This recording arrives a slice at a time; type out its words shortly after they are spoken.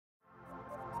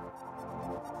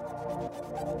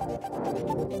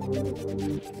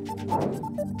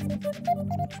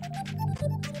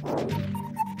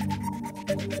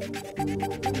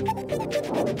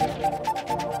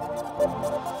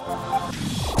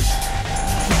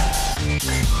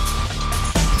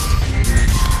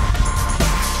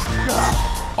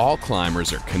All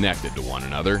climbers are connected to one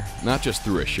another, not just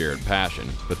through a shared passion,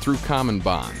 but through common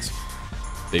bonds.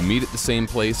 They meet at the same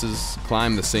places,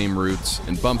 climb the same routes,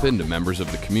 and bump into members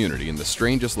of the community in the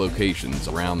strangest locations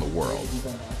around the world.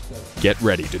 Get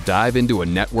ready to dive into a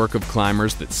network of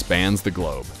climbers that spans the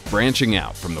globe, branching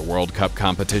out from the World Cup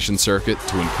competition circuit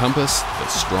to encompass the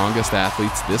strongest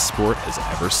athletes this sport has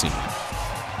ever seen.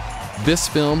 This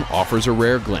film offers a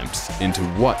rare glimpse into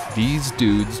what these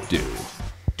dudes do.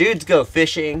 Dudes go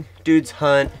fishing, dudes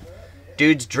hunt,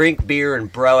 dudes drink beer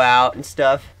and bro out and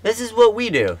stuff. This is what we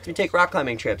do. We take rock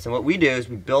climbing trips, and what we do is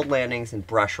we build landings and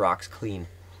brush rocks clean.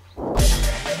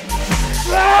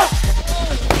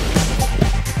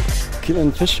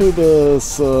 Kilian Fischhuber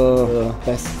is the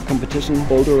best competition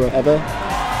boulderer ever.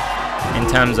 In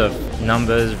terms of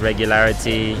numbers,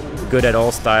 regularity, good at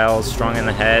all styles, strong in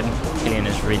the head, Kilian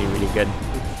is really, really good.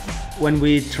 When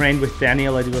we trained with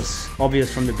Daniel, it was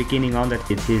obvious from the beginning on that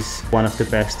it is one of the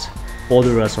best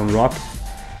boulderers on rock.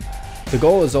 The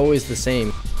goal is always the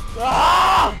same.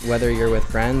 Whether you're with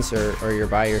friends or you're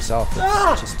by yourself,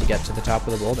 it's just to get to the top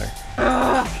of the boulder.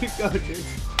 Keep going, dude.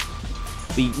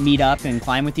 We meet up and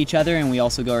climb with each other, and we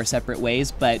also go our separate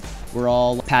ways, but we're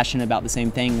all passionate about the same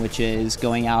thing, which is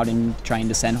going out and trying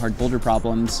to send hard boulder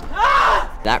problems.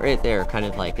 That right there kind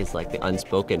of like is like the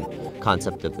unspoken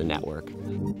concept of the network.